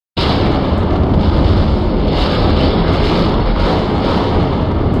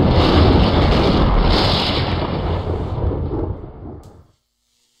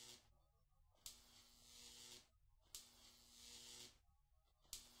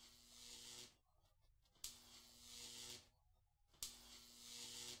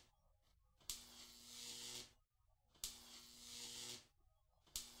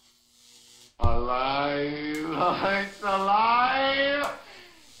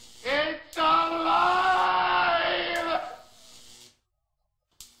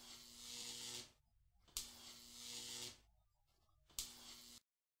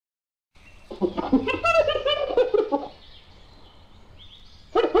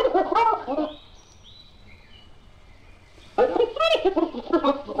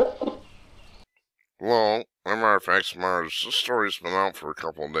Carfax, Mars. This story's been out for a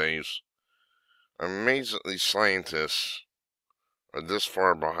couple of days. I'm amazed that these scientists are this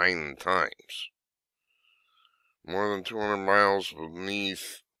far behind the times. More than 200 miles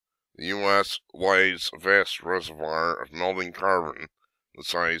beneath the U.S. lies a vast reservoir of melting carbon the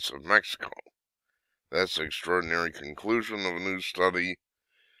size of Mexico. That's the extraordinary conclusion of a new study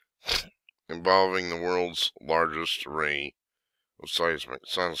involving the world's largest array of seismic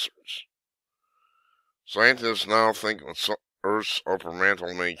sensors. Scientists now think that Earth's upper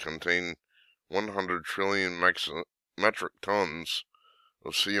mantle may contain 100 trillion metric tons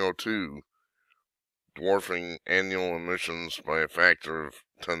of CO2, dwarfing annual emissions by a factor of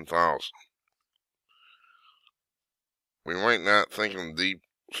 10,000. We might not think of the deep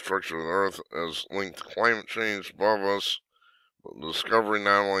structure of the Earth as linked to climate change above us, but the discovery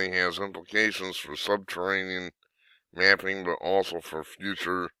not only has implications for subterranean mapping, but also for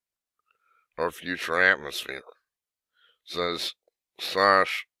our future atmosphere. Says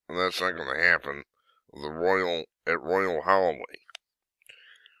Sash, and that's not going to happen. At Royal Holloway.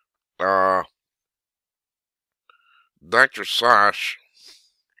 Dr. Sash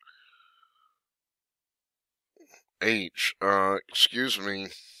H, excuse me,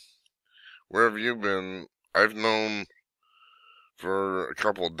 where have you been? I've known for a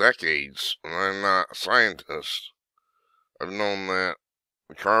couple of decades, and I'm not a scientist. I've known that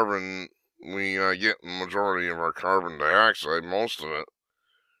the carbon, we get the majority of our carbon dioxide, most of it,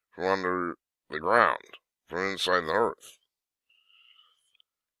 from under the ground, from inside the Earth.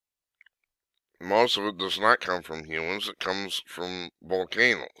 Most of it does not come from humans, it comes from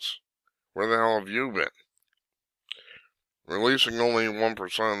volcanoes. Where the hell have you been? Releasing only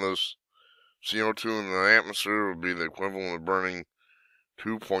 1% of this CO2 in the atmosphere would be the equivalent of burning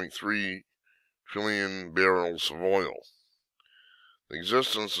 2.3 trillion barrels of oil. The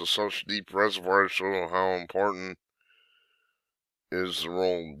existence of such deep reservoirs shows how important is the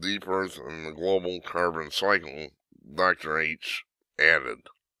role of deep Earth in the global carbon cycle, Dr. H added.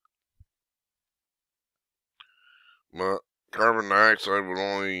 But carbon dioxide would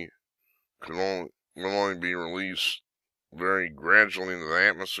only be released very gradually into the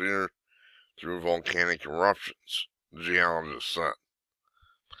atmosphere through volcanic eruptions, the geologist said.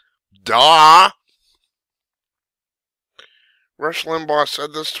 Duh! Rush Limbaugh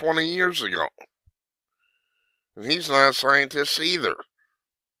said this 20 years ago. And he's not a scientist either.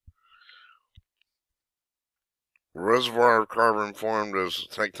 The reservoir of carbon formed as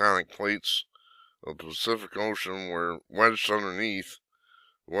tectonic plates of the Pacific Ocean were wedged underneath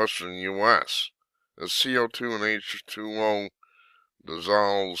the western U.S. As CO2 and H2O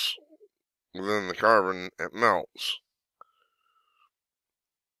dissolves within the carbon, it melts.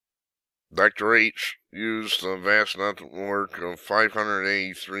 Dr. H used a vast network of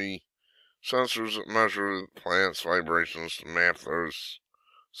 583 sensors that measure the planet's vibrations to map the Earth's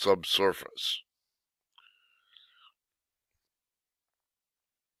subsurface.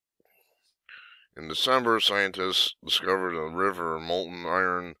 In December, scientists discovered a river of molten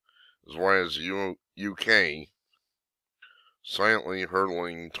iron as wide as the UK, silently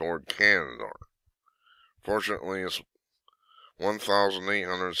hurtling toward Canada. Fortunately, it's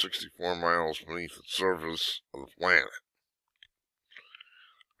 1,864 miles beneath the surface of the planet.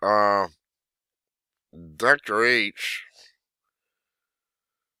 Dr. H,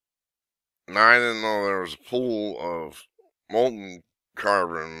 now I didn't know there was a pool of molten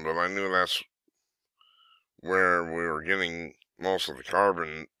carbon, but I knew that's where we were getting most of the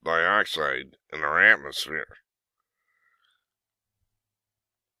carbon dioxide in our atmosphere.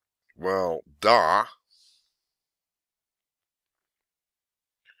 Well, duh.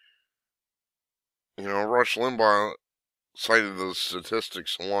 You know, Rush Limbaugh cited those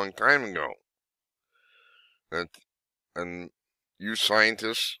statistics a long time ago. And you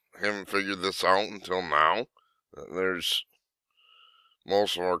scientists haven't figured this out until now. There's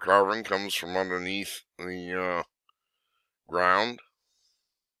most of our carbon comes from underneath the ground.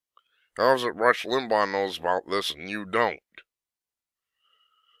 How is it Rush Limbaugh knows about this and you don't?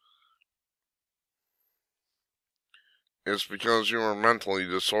 It's because you are mentally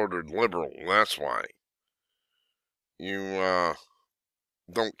disordered liberal, that's why. You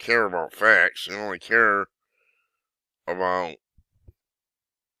don't care about facts, you only care about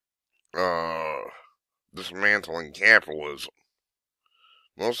dismantling capitalism.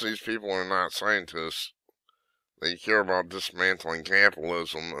 Most of these people are not scientists. They care about dismantling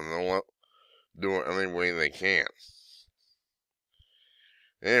capitalism and they'll do it any way they can.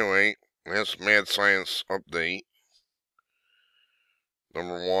 Anyway, that's Mad Science Update.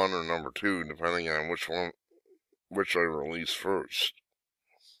 Number 1 or number 2, depending on which I release first.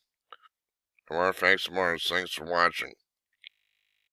 from Artifacts of Mars. Thanks for watching.